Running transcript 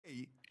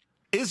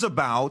is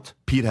about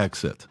Pete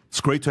Hegseth.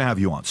 It's great to have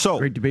you on. So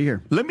great to be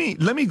here. Let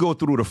me go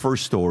through the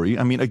first story.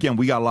 I mean, again,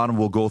 we got a lot and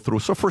we'll go through.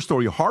 So first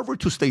story, Harvard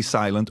to stay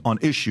silent on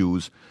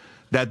issues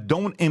that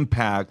don't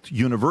impact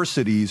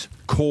universities'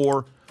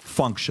 core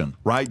function,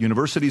 right?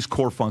 Universities'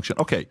 core function.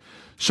 Okay,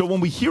 so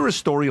when we hear a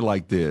story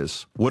like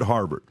this with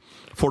Harvard,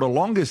 for the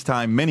longest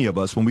time, many of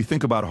us, when we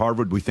think about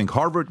Harvard, we think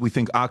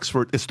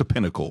Oxford, it's the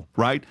pinnacle,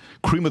 right?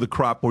 Cream of the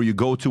crop where you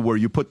go to, where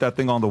you put that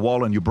thing on the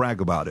wall and you brag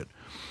about it.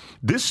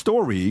 This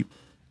story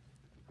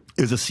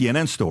is a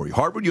CNN story.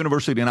 Harvard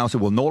University announced it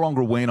will no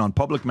longer weigh in on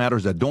public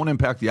matters that don't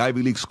impact the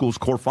Ivy League school's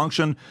core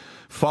function,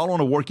 following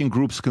a working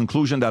group's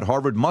conclusion that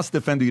Harvard must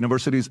defend the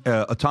university's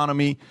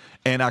autonomy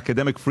and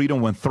academic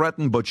freedom when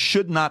threatened, but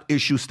should not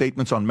issue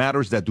statements on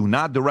matters that do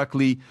not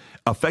directly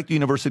affect the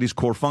university's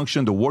core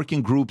function. The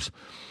working group's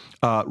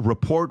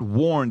report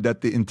warned that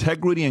the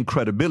integrity and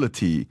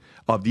credibility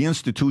of the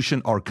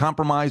institution are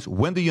compromised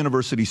when the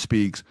university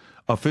speaks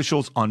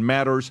officials on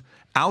matters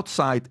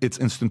outside its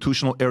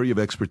institutional area of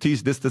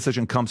expertise. This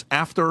decision comes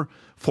after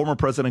former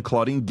President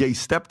Claudine Gay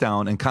stepped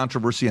down and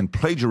controversy and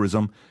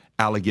plagiarism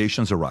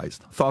allegations arise.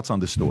 Thoughts on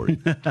this story?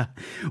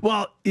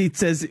 Well, it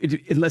says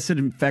unless it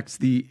affects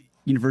the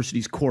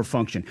university's core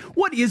function.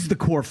 What is the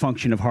core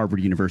function of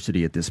Harvard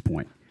University at this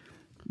point?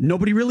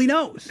 Nobody really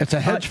knows. It's a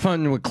hedge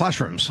fund with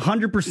classrooms.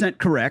 100%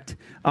 correct.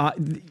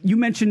 You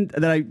mentioned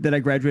that I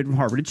graduated from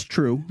Harvard. It's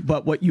true.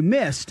 But what you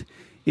missed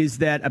is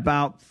that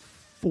about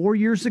 4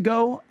 years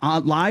ago,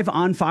 live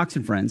on Fox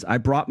and Friends, I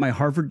brought my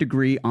Harvard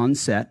degree on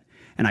set,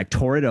 and I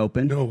tore it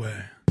open. No way.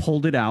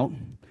 Pulled it out,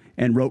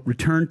 and wrote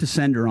Return to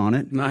Sender on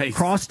it. Nice.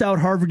 Crossed out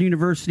Harvard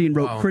University and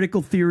wrote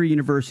Critical Theory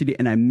University,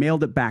 and I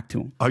mailed it back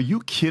to him. Are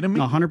you kidding me?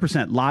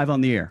 100%, live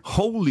on the air.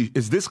 Holy,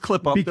 is this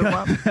clip up there,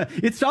 Rob?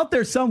 It's out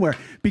there somewhere,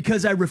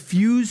 because I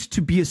refuse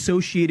to be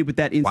associated with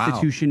that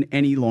institution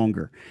any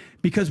longer.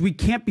 Because we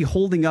can't be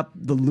holding up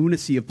the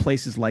lunacy of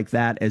places like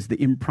that as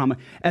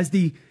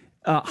the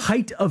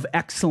height of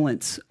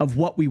excellence of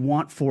what we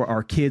want for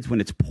our kids when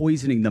it's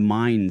poisoning the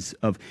minds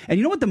of. And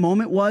you know what the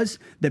moment was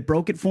that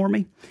broke it for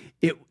me?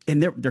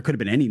 There could have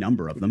been any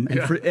number of them.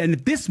 And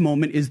at this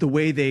moment is the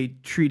way they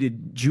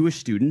treated Jewish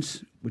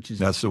students, which is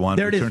that's the one.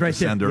 There it is, right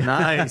there.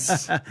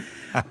 Nice.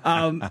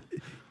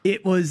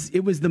 It was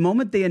the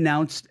moment they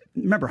announced.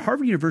 Remember,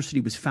 Harvard University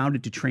was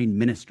founded to train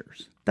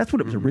ministers. That's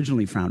what it was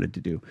originally founded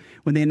to do.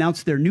 When they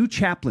announced their new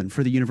chaplain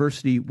for the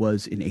university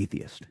was an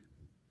atheist.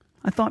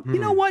 I thought, you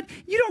know what?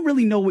 You don't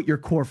really know what your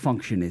core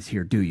function is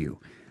here, do you?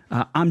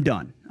 I'm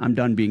done. I'm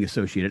done being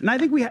associated. And I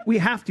think we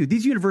have to.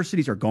 These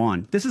universities are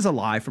gone. This is a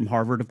lie from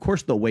Harvard. Of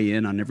course, they'll weigh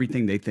in on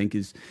everything they think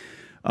is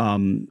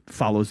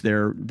follows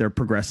their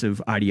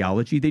progressive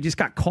ideology. They just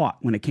got caught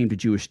when it came to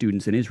Jewish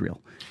students in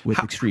Israel with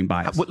extreme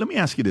bias. Let me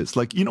ask you this.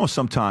 Like, you know,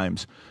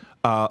 sometimes,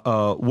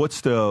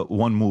 what's the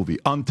one movie?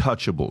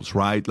 Untouchables,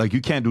 right? Like,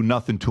 you can't do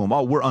nothing to them.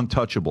 Oh, we're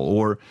untouchable.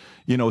 Or,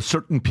 you know,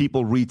 certain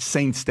people reach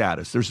saint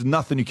status. There's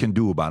nothing you can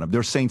do about them.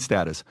 They're saint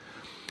status.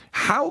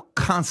 How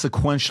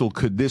consequential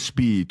could this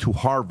be to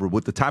Harvard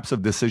with the types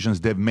of decisions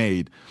they've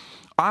made?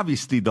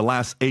 Obviously, the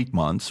last 8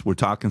 months, we're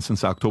talking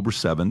since October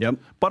 7th,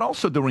 but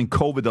also during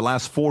COVID, the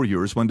last 4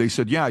 years, when they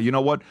said, yeah, you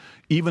know what,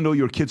 even though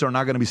your kids are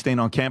not going to be staying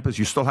on campus,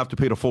 you still have to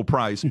pay the full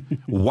price,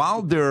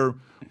 while their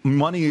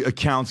money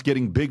accounts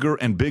getting bigger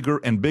and bigger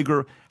and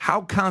bigger.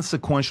 How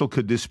consequential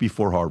could this be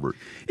for Harvard?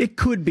 It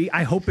could be.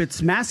 I hope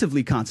it's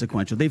massively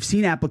consequential. They've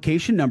seen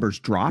application numbers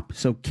drop,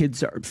 so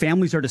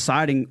families are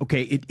deciding,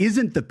 okay, it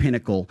isn't the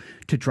pinnacle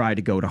to try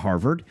to go to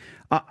Harvard.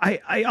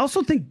 I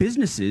also think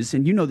businesses,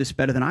 and you know this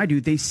better than I do,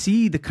 they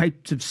see the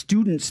types of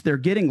students they're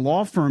getting,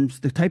 law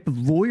firms, the type of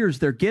lawyers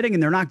they're getting,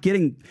 and they're not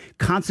getting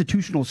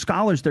constitutional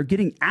scholars, they're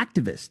getting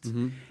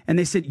activists. And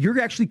they said, you're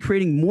actually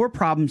creating more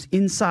problems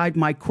inside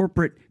my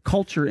corporate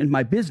culture and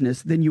my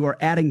business than you are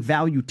adding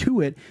value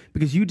to it,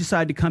 because you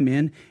decide to come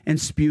in and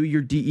spew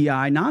your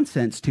DEI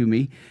nonsense to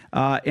me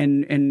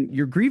and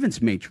your grievance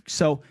matrix.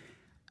 So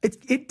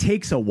it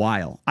takes a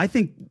while. I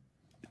think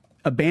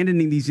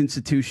abandoning these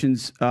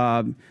institutions,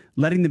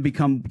 letting them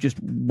become just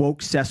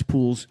woke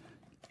cesspools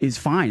is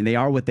fine. They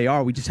are what they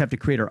are. We just have to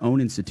create our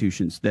own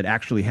institutions that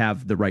actually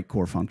have the right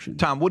core function.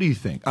 Tom, what do you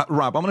think?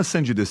 Rob, I'm going to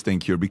send you this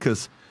thing here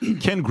because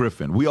Ken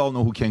Griffin, we all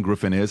know who Ken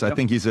Griffin is. I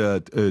think he's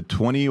a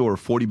 20 or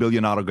 $40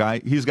 billion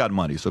guy. He's got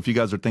money. So if you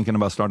guys are thinking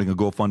about starting a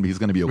GoFundMe, he's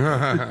going to be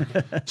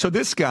okay. So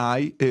this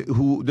guy,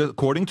 who,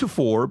 according to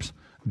Forbes,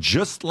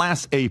 just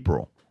last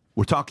April,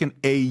 we're talking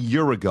a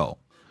year ago,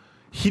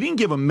 he didn't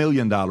give $1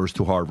 million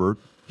to Harvard.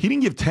 He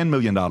didn't give $10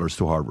 million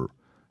to Harvard.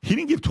 He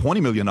didn't give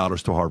 $20 million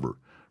to Harvard.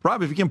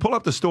 Rob, if you can pull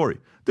up the story,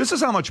 this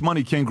is how much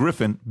money Ken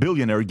Griffin,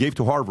 billionaire, gave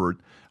to Harvard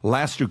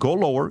last year. Go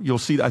lower. You'll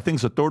see, I think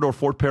it's the third or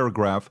fourth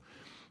paragraph.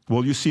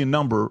 Well, you see a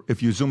number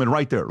if you zoom in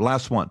right there.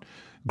 Last one.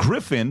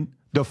 Griffin,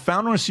 the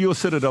founder and CEO of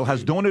Citadel,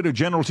 has donated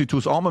generously to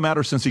his alma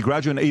mater since he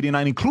graduated in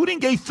 1989,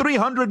 including a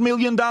 $300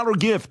 million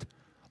gift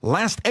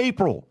last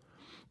April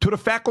to the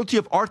Faculty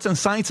of Arts and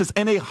Sciences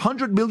and a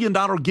 $100 million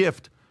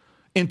gift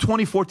in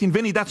 2014.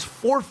 Vinny, that's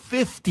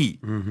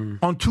 $450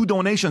 on 2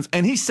 donations.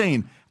 And he's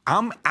saying,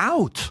 I'm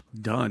out.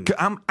 Done.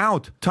 I'm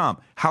out. Tom,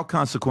 how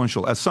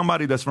consequential? As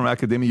somebody that's from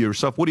academia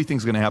yourself, what do you think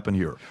is going to happen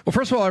here? Well,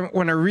 first of all,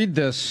 when I read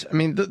this, I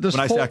mean, this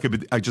when I say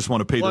academia, I just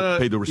want to pay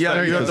the respect.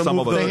 Yeah, you have to some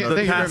move of us.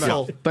 the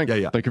castle. Thank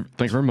you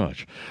very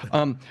much.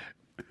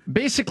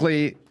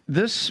 Basically,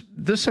 this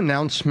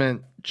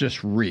announcement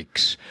just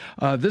reeks.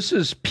 This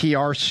is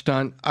PR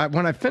stunt.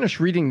 When I finished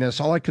reading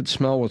this, all I could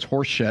smell was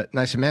horse shit. And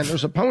I said, man,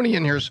 there's a pony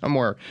in here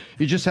somewhere.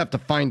 You just have to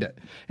find it.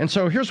 And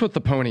so here's what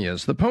the pony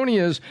is. The pony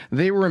is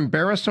they were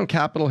embarrassed on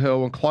Capitol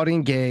Hill when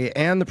Claudine Gay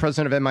and the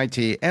president of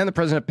MIT and the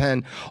president of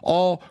Penn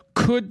all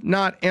could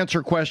not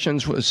answer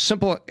questions with a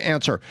simple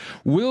answer.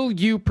 Will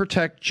you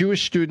protect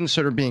Jewish students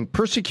that are being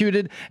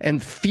persecuted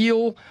and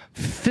feel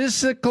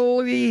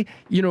physically,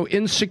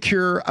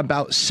 insecure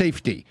about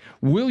safety?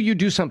 Will you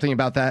do something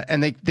about that?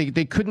 And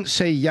they couldn't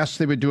say yes,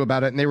 they would do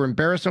about it. And they were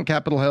embarrassed on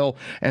Capitol Hill.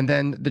 And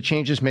then the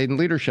changes made in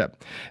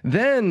leadership.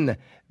 Then,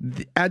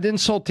 add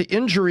insult to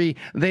injury,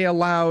 they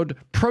allowed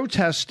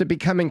protests to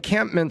become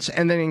encampments,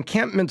 and then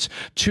encampments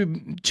to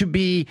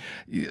be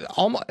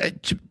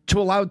to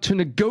allowed to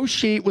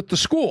negotiate with the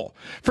school.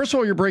 First of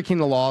all, you're breaking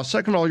the law.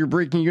 Second of all, you're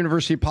breaking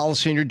university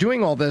policy, and you're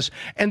doing all this.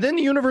 And then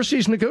the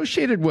universities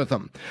negotiated with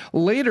them.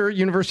 Later,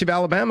 University of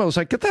Alabama was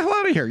like, get the hell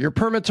out of here. Your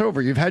permit's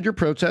over. You've had your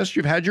protest.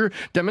 You've had your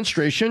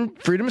demonstration,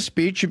 freedom of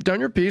speech. You've done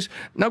your piece.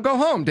 Now go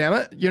home, damn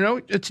it.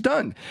 It's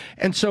done.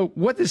 And so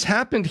what has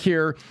happened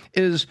here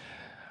is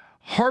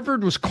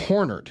Harvard was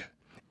cornered,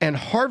 and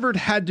Harvard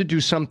had to do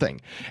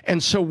something.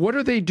 And so what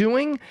are they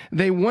doing?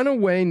 They went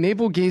away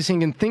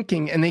navel-gazing and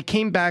thinking, and they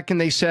came back and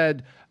they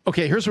said,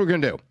 okay, here's what we're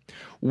going to do.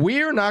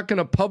 We're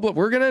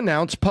going to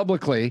announce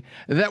publicly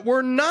that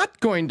we're not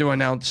going to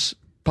announce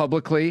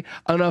publicly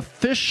an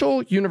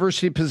official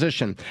university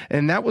position.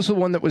 And that was the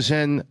one that was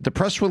in the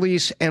press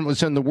release and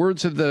was in the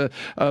words on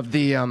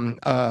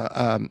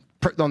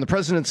the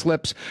president's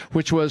lips,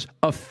 which was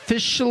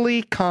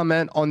officially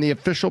comment on the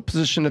official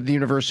position of the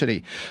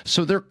university.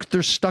 So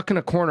they're stuck in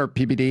a corner,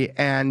 PBD,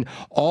 and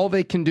all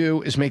they can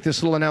do is make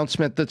this little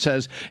announcement that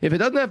says, if it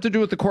doesn't have to do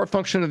with the core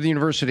function of the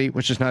university,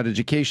 which is not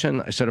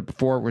education, I said it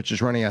before, which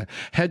is running a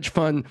hedge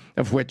fund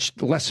of which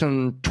less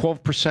than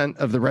 12%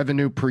 of the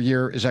revenue per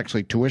year is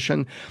actually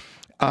tuition.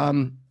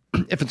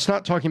 If it's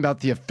not talking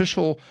about the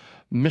official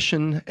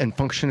mission and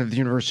function of the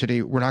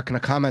university, we're not going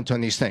to comment on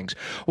these things.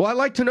 Well, I'd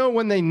like to know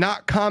when they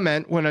not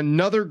comment when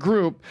another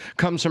group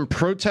comes and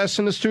protests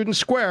in the student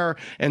square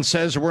and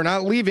says, we're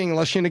not leaving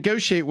unless you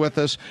negotiate with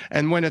us.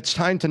 And when it's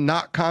time to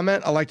not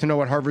comment, I'd like to know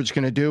what Harvard's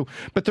going to do.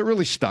 But they're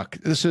really stuck.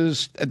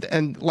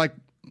 And like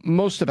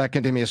most of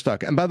academia is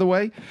stuck. And by the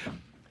way,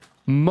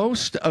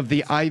 most of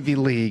the Ivy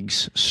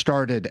Leagues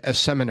started as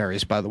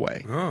seminaries, by the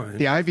way. Oh,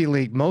 the Ivy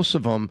League, most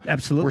of them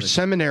were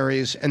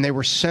seminaries, and they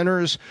were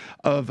centers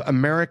of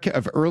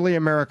early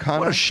Americana.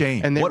 What a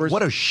shame. And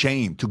what a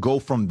shame to go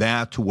from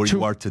that to where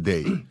you are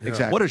today.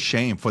 Exactly. What a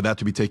shame for that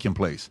to be taking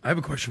place. I have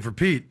a question for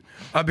Pete.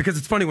 Because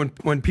it's funny, when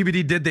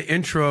PBD did the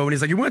intro, and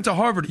he's like, you went to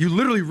Harvard, you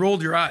literally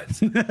rolled your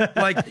eyes.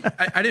 Like,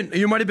 I didn't,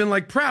 you might have been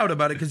like proud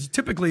about it, because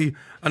typically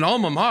an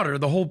alma mater,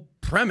 the whole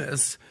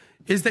premise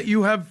is that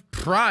you have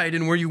pride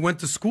in where you went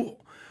to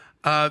school.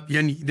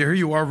 And there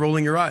you are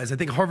rolling your eyes. I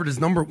think Harvard is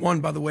number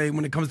one, by the way,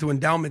 when it comes to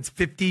endowments,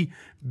 $50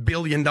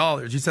 billion.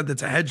 You said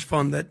that's a hedge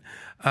fund that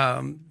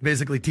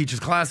basically teaches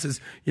classes.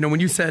 When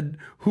you said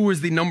who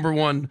is the number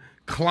one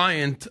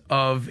client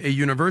of a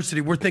university,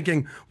 we're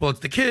thinking, well, it's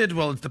the kids,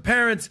 well, it's the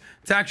parents.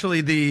 It's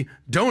actually the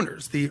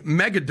donors, the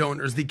mega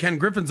donors, the Ken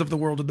Griffins of the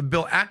world, or the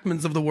Bill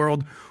Ackmans of the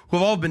world, who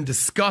have all been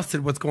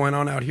disgusted what's going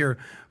on out here.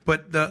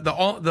 But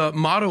the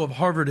motto of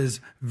Harvard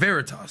is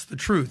Veritas, the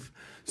truth.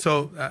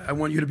 So I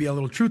want you to be a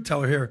little truth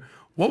teller here.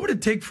 What would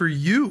it take for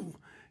you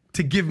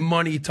to give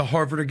money to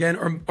Harvard again?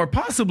 Or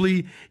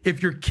possibly,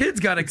 if your kids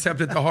got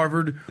accepted to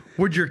Harvard,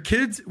 would you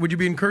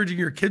be encouraging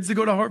your kids to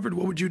go to Harvard?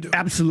 What would you do?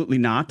 Absolutely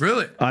not.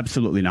 Really?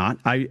 Absolutely not.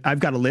 I've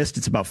got a list.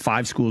 It's about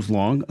 5 schools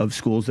long of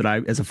schools that I,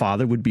 as a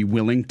father, would be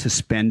willing to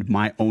spend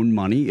my own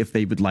money if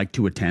they would like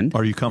to attend.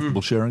 Are you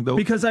comfortable sharing those?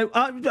 Because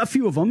a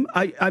few of them.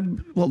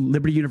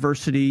 Liberty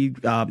University,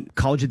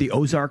 College of the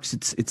Ozarks.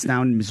 It's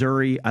down in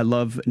Missouri. I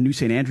love New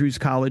St. Andrews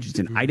College. It's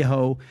in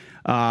Idaho.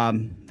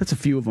 That's a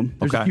few of them.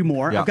 There's a few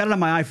more. Yeah. I've got it on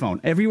my iPhone.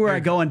 Everywhere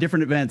I go on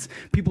different events,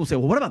 people say,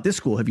 well, what about this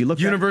school? Have you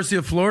looked at University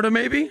of Florida,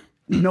 maybe?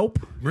 Nope.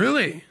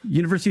 Really?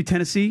 University of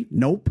Tennessee?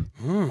 Nope.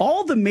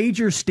 All the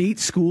major state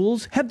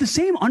schools have the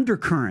same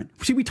undercurrent.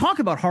 See, we talk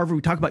about Harvard,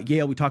 we talk about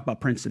Yale, we talk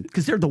about Princeton,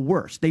 because they're the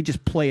worst. They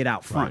just play it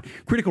out front.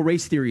 Right. Critical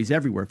race theory is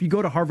everywhere. If you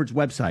go to Harvard's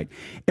website,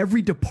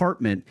 every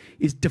department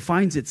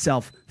defines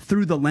itself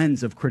through the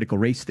lens of critical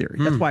race theory.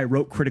 That's why I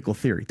wrote critical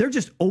theory. They're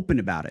just open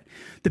about it.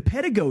 The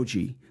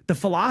pedagogy, the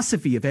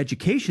philosophy of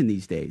education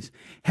these days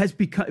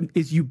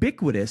is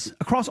ubiquitous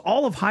across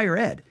all of higher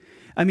ed.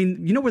 I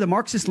mean, you know where the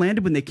Marxists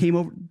landed when they came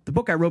over? The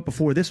book I wrote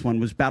before this one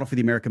was Battle for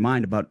the American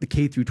Mind, about the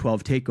K through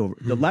 12 takeover,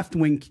 the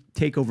left-wing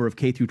takeover of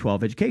K through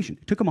 12 education.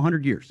 It took them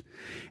 100 years.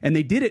 And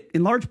they did it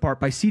in large part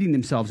by seating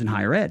themselves in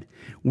higher ed.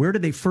 Where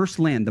did they first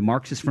land, the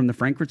Marxists from the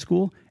Frankfurt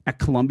School? At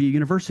Columbia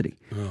University.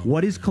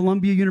 What is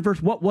Columbia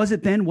University? What was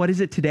it then? What is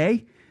it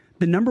today?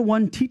 the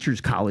 #1 teachers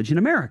college in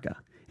America.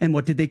 And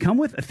what did they come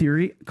with? A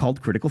theory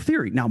called critical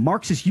theory. Now,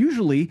 Marxists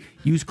usually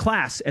use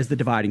class as the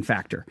dividing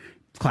factor.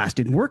 Class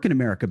didn't work in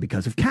America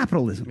because of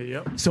capitalism.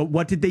 Yep. So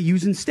what did they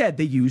use instead?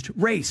 They used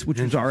race, which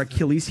was our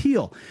Achilles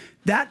heel.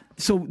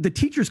 So the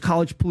teachers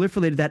college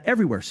proliferated that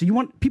everywhere. So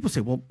people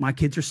say, well, my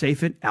kids are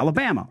safe in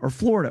Alabama or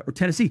Florida or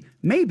Tennessee.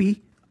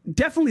 Maybe,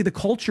 definitely the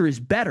culture is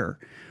better,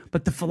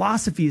 but the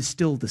philosophy is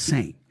still the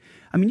same.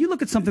 I mean, you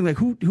look at something like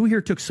who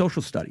here took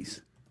social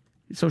studies?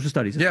 Social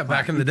studies. Yeah,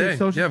 back in the day.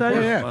 Social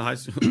Yeah,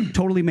 studies?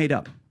 Totally made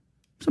up.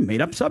 It's a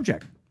made up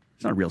subject.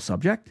 It's not a real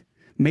subject.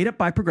 Made up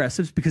by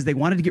progressives because they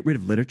wanted to get rid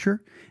of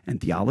literature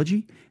and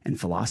theology and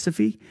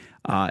philosophy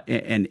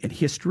and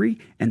history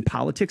and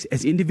politics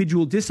as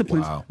individual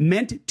disciplines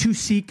meant to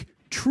seek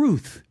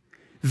truth.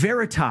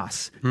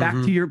 Veritas. Back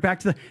to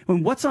the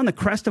when what's on the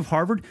crest of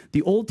Harvard?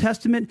 The Old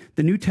Testament,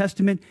 the New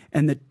Testament,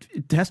 and the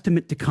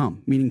Testament to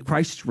come, meaning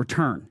Christ's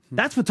return.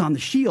 That's what's on the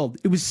shield.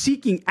 It was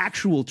seeking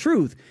actual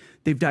truth.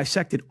 They've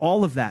dissected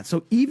all of that.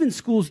 So even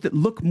schools that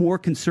look more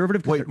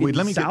conservative. Wait.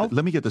 Let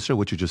me get this straight.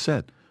 What you just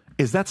said.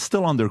 Is that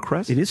still on their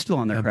crest? It is still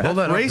on their crest. Pull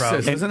that up,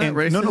 Racist, isn't it?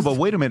 Racist? No, but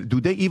wait a minute.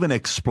 Do they even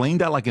explain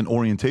that like in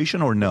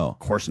orientation or no? Of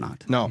course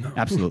not. No.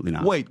 Absolutely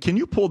not. Wait, can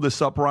you pull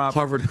this up, Rob?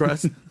 Harvard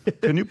crest.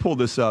 Can you pull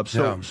this up?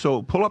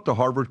 So pull up the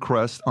Harvard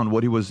crest on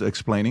what he was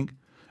explaining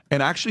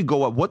and actually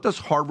go up. What does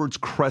Harvard's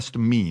crest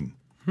mean?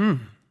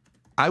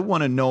 I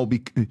want to know.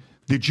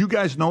 Did you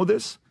guys know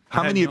this?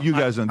 How many of you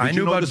guys know? I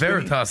knew about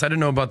Veritas. I didn't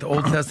know about the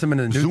Old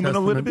Testament and the New Zoom in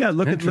Testament. a little bit. Yeah,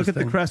 look at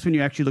the crest when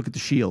you actually look at the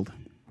shield.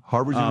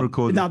 Harvard's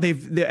code. Now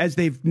as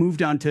they've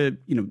moved on to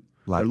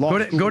Like- law Go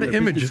school, to their business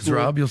images, school.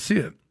 Rob. You'll see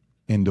it.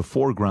 In the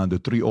foreground, the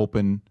 3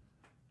 open.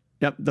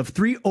 Yep, the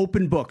 3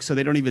 open books. So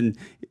they don't even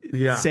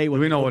say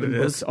what we know the what open it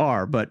books is.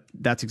 are, but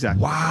that's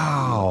exactly.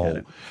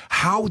 Wow.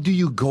 How do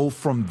you go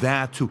from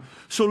that to?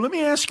 So let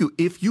me ask you: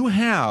 if you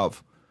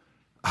have,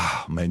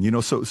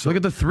 so Look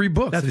at the 3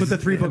 books. That's what the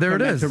 3 books There are it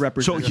meant is. to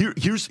represent.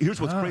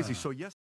 here's what's crazy. So yes.